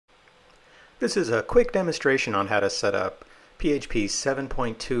This is a quick demonstration on how to set up PHP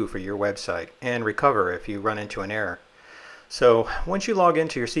 7.2 for your website and recover if you run into an error. So once you log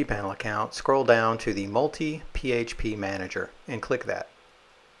into your cPanel account, scroll down to the Multi-PHP Manager and click that.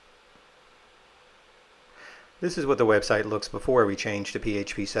 This is what the website looks before we change to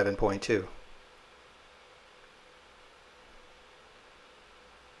PHP 7.2.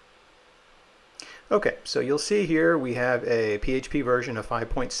 Okay, so you'll see here we have a PHP version of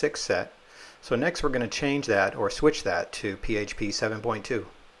 5.6 set. So next we're going to change that or switch that to PHP 7.2.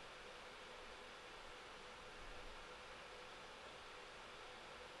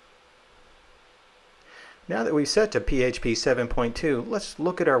 Now that we've set to PHP 7.2, let's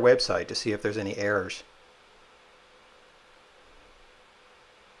look at our website to see if there's any errors.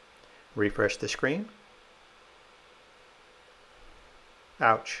 Refresh the screen.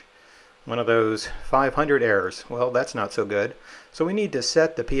 Ouch. One of those 500 errors. Well, that's not so good. So we need to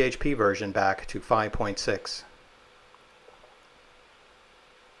set the PHP version back to 5.6.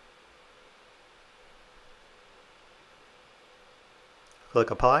 Click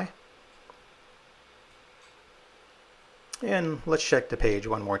Apply. And let's check the page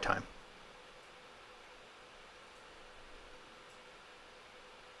one more time.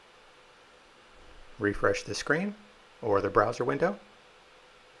 Refresh the screen or the browser window.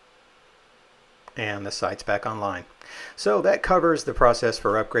 And the site's back online. So that covers the process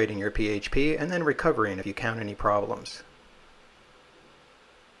for upgrading your PHP and then recovering if you count any problems.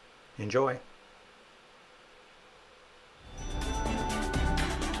 Enjoy.